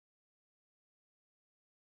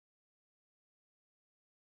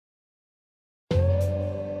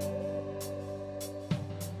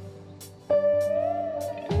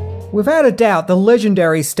Without a doubt, the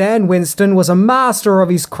legendary Stan Winston was a master of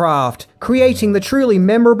his craft, creating the truly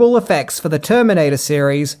memorable effects for the Terminator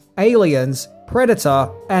series, Aliens, Predator,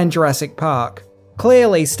 and Jurassic Park.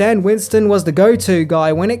 Clearly, Stan Winston was the go-to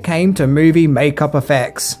guy when it came to movie makeup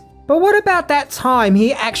effects. But what about that time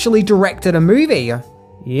he actually directed a movie?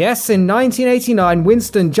 Yes, in 1989,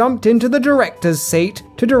 Winston jumped into the director's seat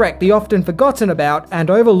to direct the often forgotten about and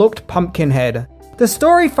overlooked Pumpkinhead. The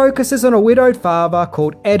story focuses on a widowed father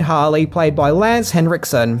called Ed Harley, played by Lance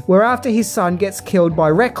Henriksen, where after his son gets killed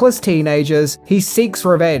by reckless teenagers, he seeks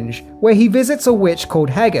revenge, where he visits a witch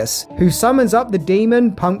called Haggis, who summons up the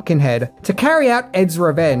demon Pumpkinhead to carry out Ed's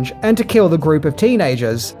revenge and to kill the group of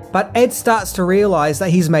teenagers. But Ed starts to realize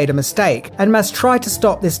that he's made a mistake and must try to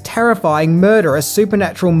stop this terrifying, murderous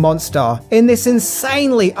supernatural monster in this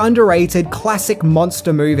insanely underrated classic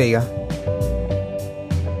monster movie.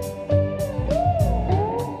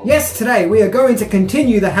 Yes, today we are going to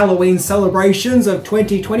continue the Halloween celebrations of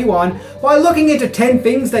 2021 by looking into 10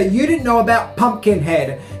 things that you didn't know about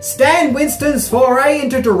Pumpkinhead, Stan Winston's foray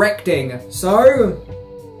into directing. So,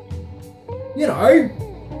 you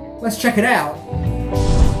know, let's check it out.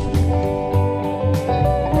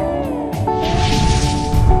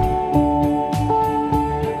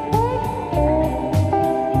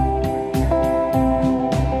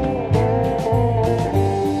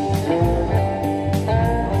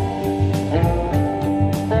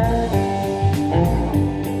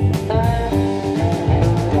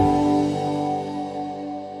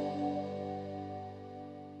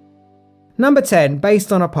 Number 10,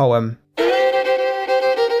 based on a poem.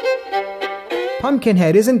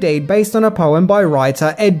 Pumpkinhead is indeed based on a poem by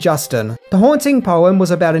writer Ed Justin. The haunting poem was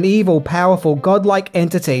about an evil, powerful, godlike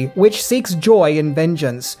entity which seeks joy and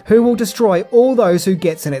vengeance, who will destroy all those who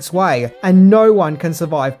gets in its way, and no one can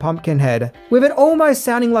survive Pumpkinhead. With it almost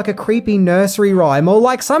sounding like a creepy nursery rhyme or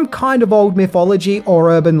like some kind of old mythology or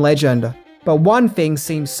urban legend. But one thing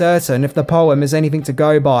seems certain if the poem is anything to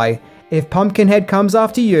go by. If Pumpkinhead comes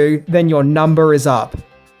after you, then your number is up.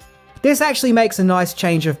 This actually makes a nice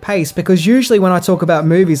change of pace because usually when I talk about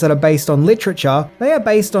movies that are based on literature, they are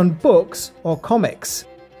based on books or comics.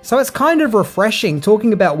 So it's kind of refreshing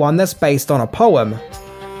talking about one that's based on a poem.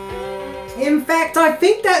 In fact, I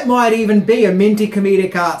think that might even be a Minty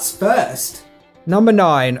Comedic Arts first. Number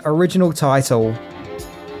 9, original title.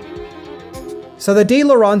 So the De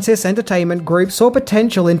Laurentiis Entertainment Group saw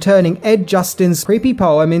potential in turning Ed Justin's creepy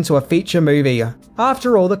poem into a feature movie.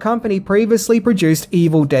 After all, the company previously produced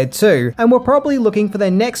Evil Dead 2, and were probably looking for their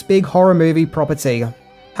next big horror movie property.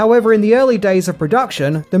 However, in the early days of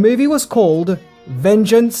production, the movie was called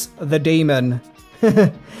Vengeance the Demon.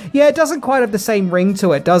 Yeah, it doesn't quite have the same ring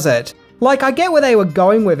to it, does it? Like, I get where they were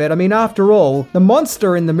going with it. I mean, after all, the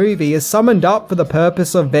monster in the movie is summoned up for the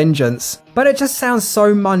purpose of vengeance. But it just sounds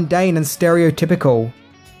so mundane and stereotypical.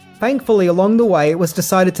 Thankfully, along the way, it was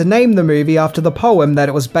decided to name the movie after the poem that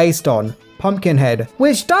it was based on, Pumpkinhead,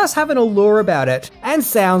 which does have an allure about it, and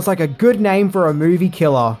sounds like a good name for a movie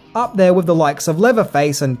killer, up there with the likes of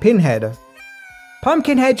Leatherface and Pinhead.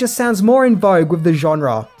 Pumpkinhead just sounds more in vogue with the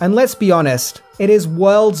genre, and let's be honest, it is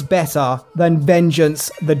worlds better than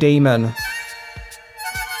Vengeance the Demon.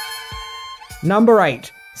 Number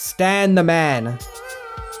 8, Stan the Man.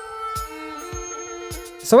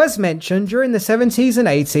 So as mentioned, during the 70s and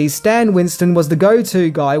 80s, Stan Winston was the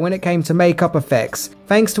go-to guy when it came to makeup effects,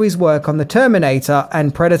 thanks to his work on the Terminator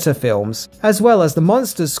and Predator films, as well as the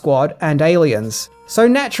Monsters Squad and Aliens. So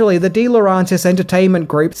naturally, the De Laurentiis Entertainment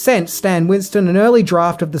Group sent Stan Winston an early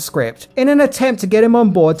draft of the script, in an attempt to get him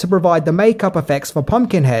on board to provide the makeup effects for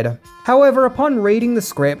Pumpkinhead. However, upon reading the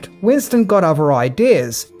script, Winston got other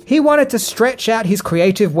ideas. He wanted to stretch out his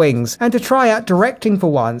creative wings, and to try out directing for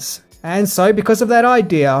once. And so, because of that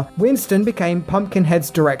idea, Winston became Pumpkinhead's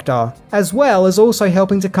director, as well as also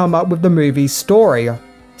helping to come up with the movie's story.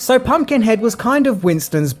 So Pumpkinhead was kind of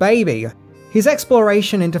Winston's baby, his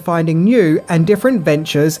exploration into finding new and different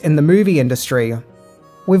ventures in the movie industry.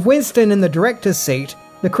 With Winston in the director's seat,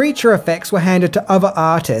 the creature effects were handed to other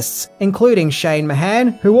artists, including Shane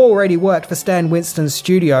Mahan, who already worked for Stan Winston's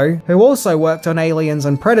studio, who also worked on Aliens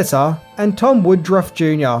and Predator, and Tom Woodruff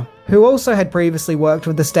Jr., who also had previously worked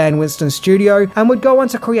with the Stan Winston studio and would go on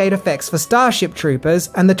to create effects for Starship Troopers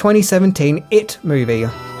and the 2017 It movie.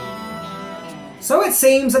 So it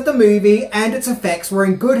seems that the movie and its effects were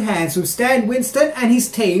in good hands with Stan Winston and his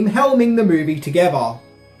team helming the movie together.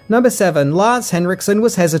 Number 7, Lance Henriksen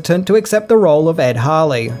was hesitant to accept the role of Ed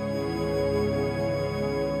Harley.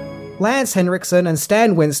 Lance Henriksen and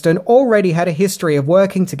Stan Winston already had a history of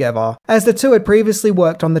working together, as the two had previously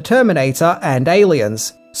worked on the Terminator and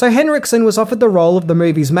Aliens. So Henriksen was offered the role of the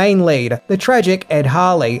movie's main lead, the tragic Ed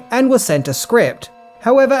Harley, and was sent a script.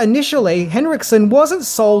 However, initially, Henriksen wasn't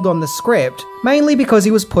sold on the script, mainly because he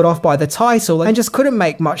was put off by the title and just couldn't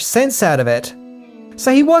make much sense out of it.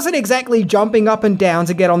 So he wasn't exactly jumping up and down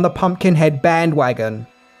to get on the Pumpkinhead bandwagon.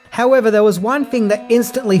 However, there was one thing that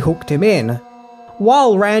instantly hooked him in.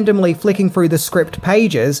 While randomly flicking through the script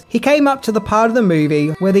pages, he came up to the part of the movie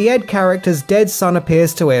where the Ed character's dead son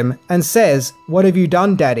appears to him and says, "What have you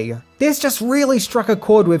done, Daddy?" This just really struck a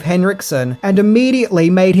chord with Henriksen and immediately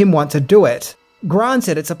made him want to do it.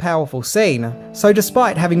 Granted, it's a powerful scene, so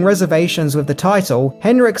despite having reservations with the title,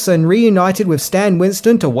 Henriksen reunited with Stan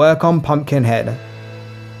Winston to work on Pumpkinhead.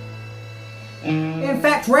 In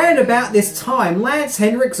fact, round about this time, Lance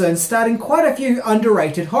Henriksen starred in quite a few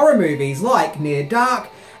underrated horror movies like Near Dark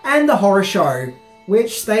and The Horror Show,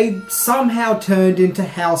 which they somehow turned into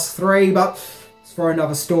House 3, but it's for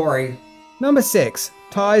another story. Number 6.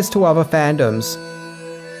 Ties to other fandoms.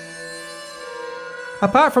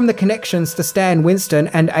 Apart from the connections to Stan Winston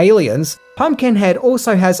and Aliens, Pumpkinhead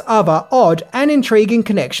also has other odd and intriguing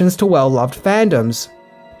connections to well-loved fandoms.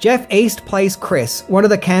 Jeff East plays Chris, one of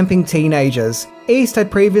the camping teenagers. East had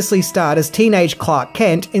previously starred as teenage Clark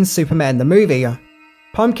Kent in Superman the movie.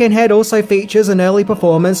 Pumpkinhead also features an early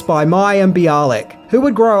performance by Mayim Bialik, who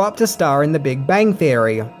would grow up to star in The Big Bang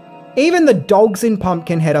Theory. Even the dogs in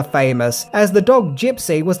Pumpkinhead are famous, as the dog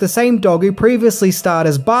Gypsy was the same dog who previously starred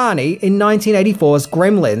as Barney in 1984's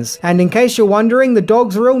Gremlins, and in case you're wondering, the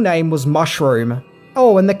dog's real name was Mushroom.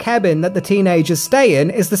 Oh, and the cabin that the teenagers stay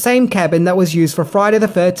in is the same cabin that was used for Friday the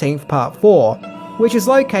 13th Part 4, which is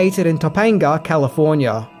located in Topanga,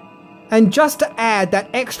 California. And just to add that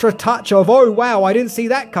extra touch of, oh wow, I didn't see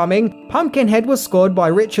that coming, Pumpkinhead was scored by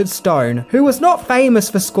Richard Stone, who was not famous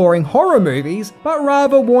for scoring horror movies, but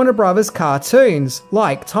rather Warner Brothers cartoons,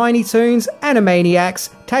 like Tiny Toons,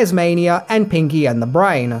 Animaniacs, Tasmania, and Pinky and the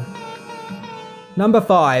Brain. Number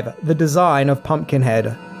 5. The design of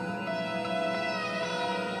Pumpkinhead.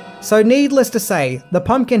 So needless to say, the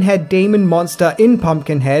Pumpkinhead demon monster in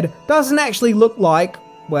Pumpkinhead doesn't actually look like,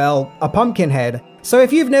 well, a pumpkinhead. So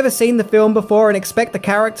if you've never seen the film before and expect the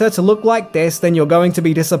character to look like this, then you're going to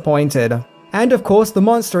be disappointed. And of course, the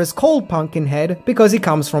monster is called Pumpkinhead because he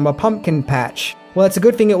comes from a pumpkin patch. Well, it's a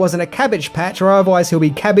good thing it wasn't a cabbage patch, or otherwise he'll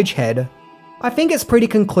be Cabbage Head. I think it's pretty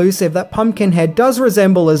conclusive that Pumpkinhead does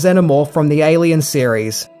resemble a xenomorph from the Alien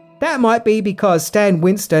series. That might be because Stan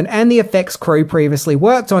Winston and the effects crew previously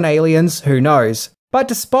worked on Aliens, who knows. But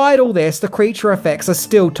despite all this, the creature effects are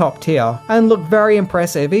still top tier, and look very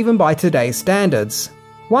impressive even by today's standards.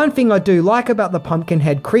 One thing I do like about the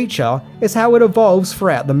Pumpkinhead creature is how it evolves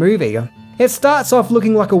throughout the movie. It starts off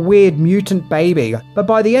looking like a weird mutant baby, but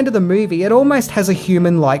by the end of the movie it almost has a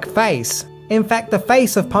human-like face. In fact, the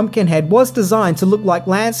face of Pumpkinhead was designed to look like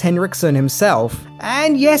Lance Henriksen himself.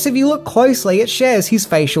 And yes, if you look closely, it shares his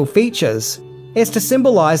facial features. It's to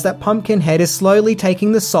symbolise that Pumpkinhead is slowly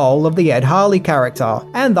taking the soul of the Ed Harley character,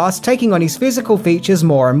 and thus taking on his physical features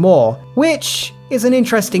more and more, which is an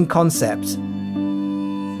interesting concept.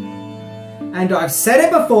 And I've said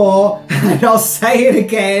it before, and I'll say it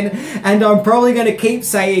again, and I'm probably going to keep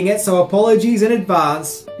saying it, so apologies in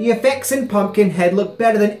advance. The effects in Pumpkinhead look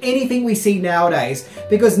better than anything we see nowadays,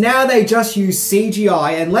 because now they just use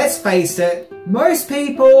CGI, and let's face it, most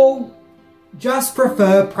people just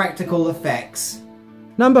prefer practical effects.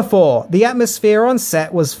 Number 4. The atmosphere on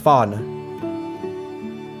set was fun.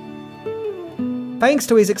 Thanks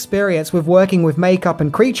to his experience with working with makeup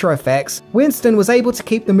and creature effects, Winston was able to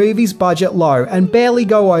keep the movie's budget low and barely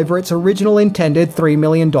go over its original intended $3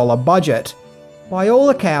 million budget. By all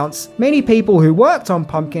accounts, many people who worked on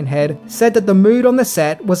Pumpkinhead said that the mood on the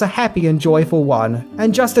set was a happy and joyful one,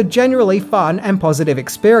 and just a generally fun and positive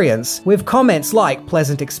experience, with comments like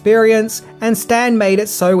pleasant experience and Stan made it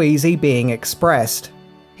so easy being expressed.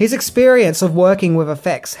 His experience of working with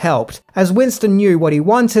effects helped, as Winston knew what he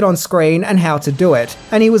wanted on screen and how to do it,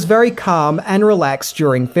 and he was very calm and relaxed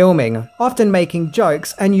during filming, often making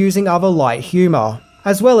jokes and using other light humour,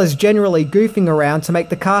 as well as generally goofing around to make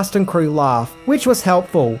the cast and crew laugh, which was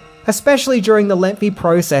helpful, especially during the lengthy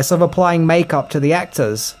process of applying makeup to the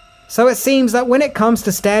actors. So it seems that when it comes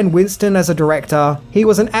to Stan Winston as a director, he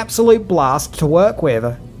was an absolute blast to work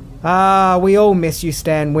with. Ah, we all miss you,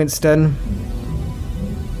 Stan Winston.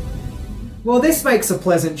 Well, this makes a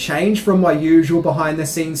pleasant change from my usual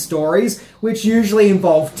behind-the-scenes stories, which usually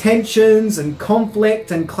involve tensions and conflict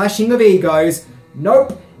and clashing of egos.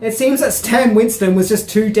 Nope, it seems that Stan Winston was just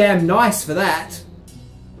too damn nice for that.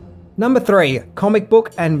 Number 3. Comic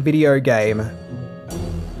book and video game.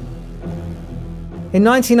 In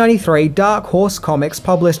 1993, Dark Horse Comics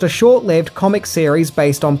published a short-lived comic series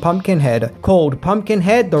based on Pumpkinhead, called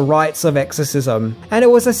Pumpkinhead: The Rites of Exorcism, and it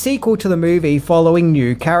was a sequel to the movie following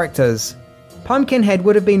new characters. Pumpkinhead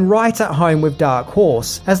would have been right at home with Dark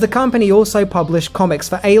Horse, as the company also published comics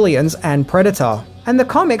for Aliens and Predator, and the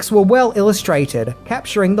comics were well illustrated,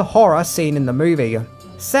 capturing the horror seen in the movie.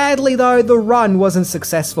 Sadly though, the run wasn't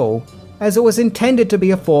successful, as it was intended to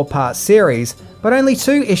be a 4-part series, but only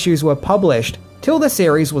 2 issues were published, till the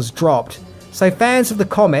series was dropped, so fans of the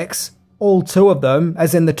comics, all 2 of them,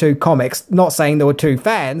 as in the 2 comics, not saying there were 2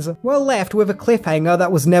 fans, were left with a cliffhanger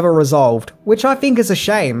that was never resolved, which I think is a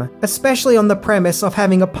shame, especially on the premise of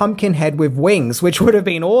having a Pumpkinhead with wings, which would have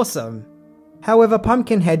been awesome. However,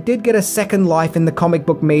 Pumpkinhead did get a second life in the comic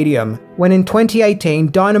book medium, when in 2018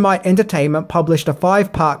 Dynamite Entertainment published a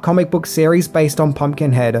 5-part comic book series based on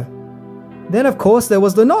Pumpkinhead. Then of course there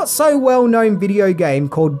was the not so well known video game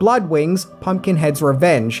called Bloodwings: Pumpkinhead's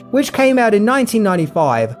Revenge, which came out in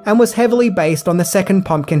 1995 and was heavily based on the second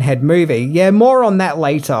Pumpkinhead movie. Yeah, more on that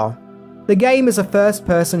later. The game is a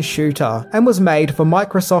first-person shooter and was made for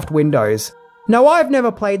Microsoft Windows. Now I've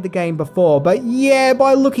never played the game before, but yeah,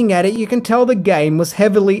 by looking at it you can tell the game was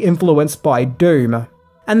heavily influenced by Doom.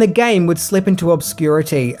 And the game would slip into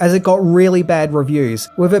obscurity as it got really bad reviews,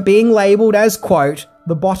 with it being labelled as, quote,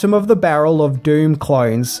 the bottom of the barrel of Doom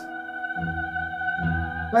clones.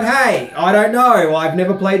 But hey, I don't know, I've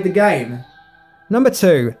never played the game. Number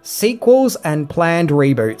 2, sequels and planned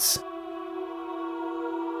reboots.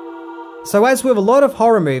 So as with a lot of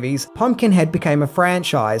horror movies, Pumpkinhead became a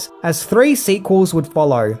franchise, as 3 sequels would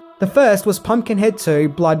follow. The first was Pumpkinhead 2: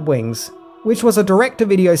 Bloodwings, which was a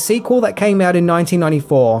direct-to-video sequel that came out in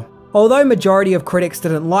 1994. Although majority of critics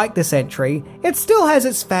didn't like this entry, it still has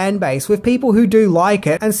its fan base with people who do like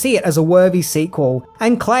it and see it as a worthy sequel,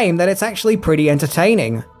 and claim that it's actually pretty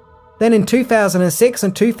entertaining. Then in 2006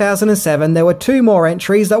 and 2007 there were 2 more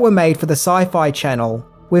entries that were made for the Sci-Fi Channel,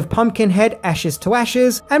 with Pumpkinhead: Ashes to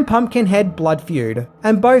Ashes and Pumpkinhead: Blood Feud,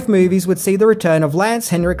 and both movies would see the return of Lance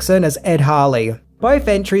Henriksen as Ed Harley. Both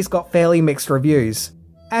entries got fairly mixed reviews.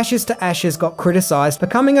 Ashes to Ashes got criticised for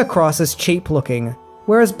coming across as cheap looking,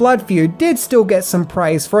 whereas Blood Feud did still get some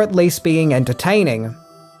praise for at least being entertaining.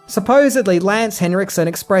 Supposedly, Lance Henriksen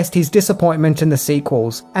expressed his disappointment in the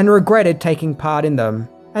sequels, and regretted taking part in them,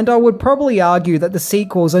 and I would probably argue that the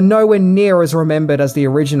sequels are nowhere near as remembered as the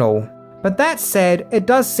original. But that said, it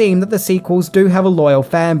does seem that the sequels do have a loyal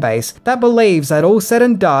fan base that believes that all said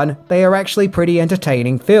and done, they are actually pretty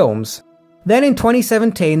entertaining films. Then in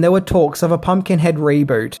 2017 there were talks of a Pumpkinhead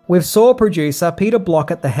reboot, with Saw producer Peter Block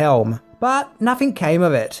at the helm, but nothing came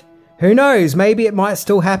of it. Who knows, maybe it might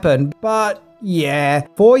still happen, but yeah,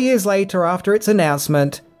 4 years later after its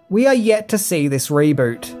announcement, we are yet to see this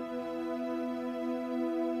reboot.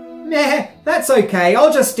 Nah, that's okay,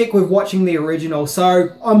 I'll just stick with watching the original, so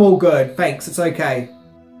I'm all good, thanks, it's okay.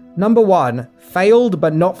 Number 1, failed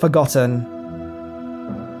but not forgotten.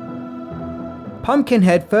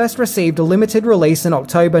 Pumpkinhead first received a limited release in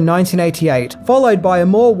October 1988, followed by a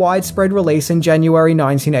more widespread release in January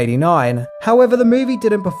 1989. However, the movie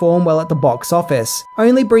didn't perform well at the box office,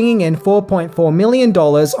 only bringing in $4.4 million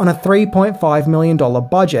on a $3.5 million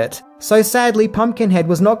budget. So sadly, Pumpkinhead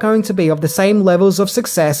was not going to be of the same levels of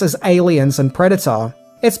success as Aliens and Predator.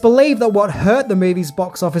 It's believed that what hurt the movie's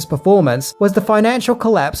box office performance was the financial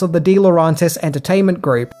collapse of the De Laurentiis Entertainment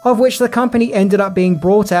Group, of which the company ended up being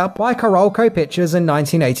brought out by Carolco Pictures in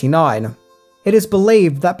 1989. It is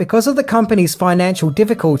believed that because of the company's financial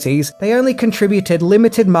difficulties, they only contributed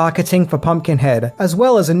limited marketing for Pumpkinhead, as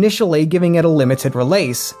well as initially giving it a limited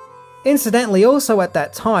release. Incidentally, also at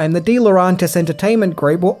that time, the De Laurentiis Entertainment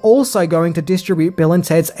Group were also going to distribute Bill and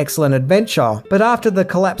Ted's Excellent Adventure, but after the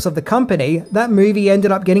collapse of the company, that movie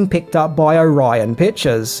ended up getting picked up by Orion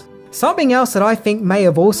Pictures. Something else that I think may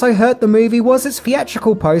have also hurt the movie was its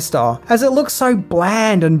theatrical poster, as it looks so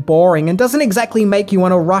bland and boring and doesn't exactly make you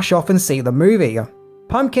want to rush off and see the movie.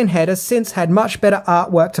 Pumpkinhead has since had much better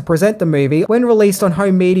artwork to present the movie when released on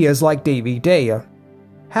home medias like DVD.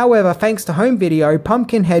 However, thanks to home video,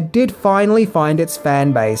 Pumpkinhead did finally find its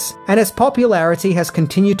fan base, and its popularity has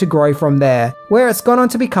continued to grow from there, where it's gone on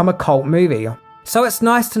to become a cult movie. So it's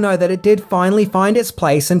nice to know that it did finally find its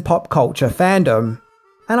place in pop culture fandom.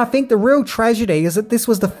 And I think the real tragedy is that this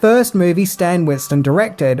was the first movie Stan Winston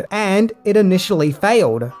directed, and it initially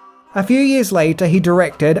failed. A few years later, he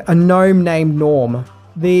directed A Gnome Named Norm,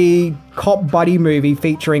 the cop buddy movie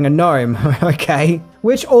featuring a gnome, okay,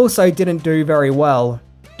 which also didn't do very well.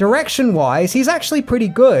 Direction-wise, he's actually pretty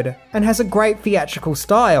good, and has a great theatrical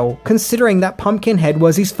style, considering that Pumpkinhead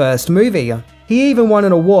was his first movie. He even won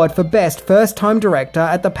an award for Best First Time Director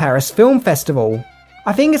at the Paris Film Festival.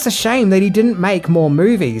 I think it's a shame that he didn't make more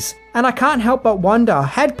movies. And I can't help but wonder,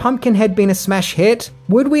 had Pumpkinhead been a smash hit,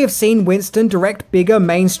 would we have seen Winston direct bigger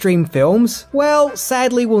mainstream films? Well,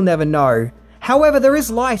 sadly we'll never know. However, there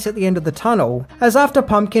is light at the end of the tunnel, as after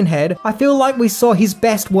Pumpkinhead, I feel like we saw his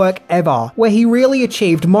best work ever, where he really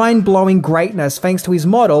achieved mind-blowing greatness thanks to his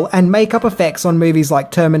model and makeup effects on movies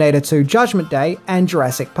like Terminator 2 Judgment Day and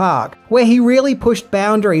Jurassic Park, where he really pushed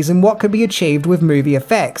boundaries in what could be achieved with movie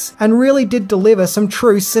effects, and really did deliver some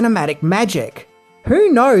true cinematic magic. Who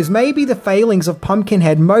knows, maybe the failings of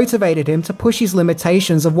Pumpkinhead motivated him to push his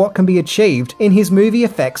limitations of what can be achieved in his movie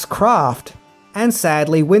effects craft. And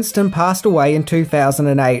sadly, Winston passed away in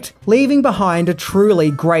 2008, leaving behind a truly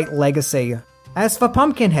great legacy. As for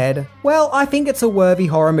Pumpkinhead, well, I think it's a worthy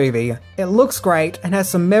horror movie. It looks great and has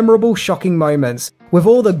some memorable, shocking moments, with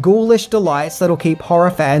all the ghoulish delights that'll keep horror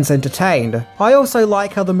fans entertained. I also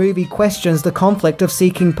like how the movie questions the conflict of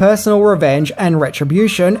seeking personal revenge and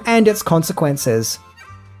retribution and its consequences.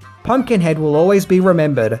 Pumpkinhead will always be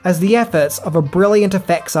remembered as the efforts of a brilliant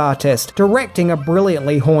effects artist directing a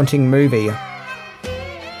brilliantly haunting movie.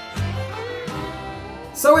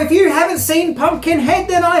 So if you haven't seen Pumpkinhead,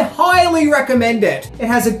 then I highly recommend it. It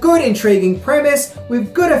has a good, intriguing premise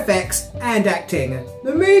with good effects and acting.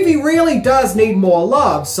 The movie really does need more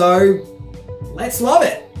love, so let's love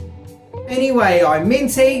it. Anyway, I'm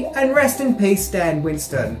Minty, and rest in peace, Stan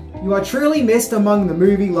Winston. You are truly missed among the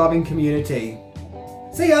movie-loving community.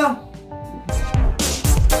 See ya!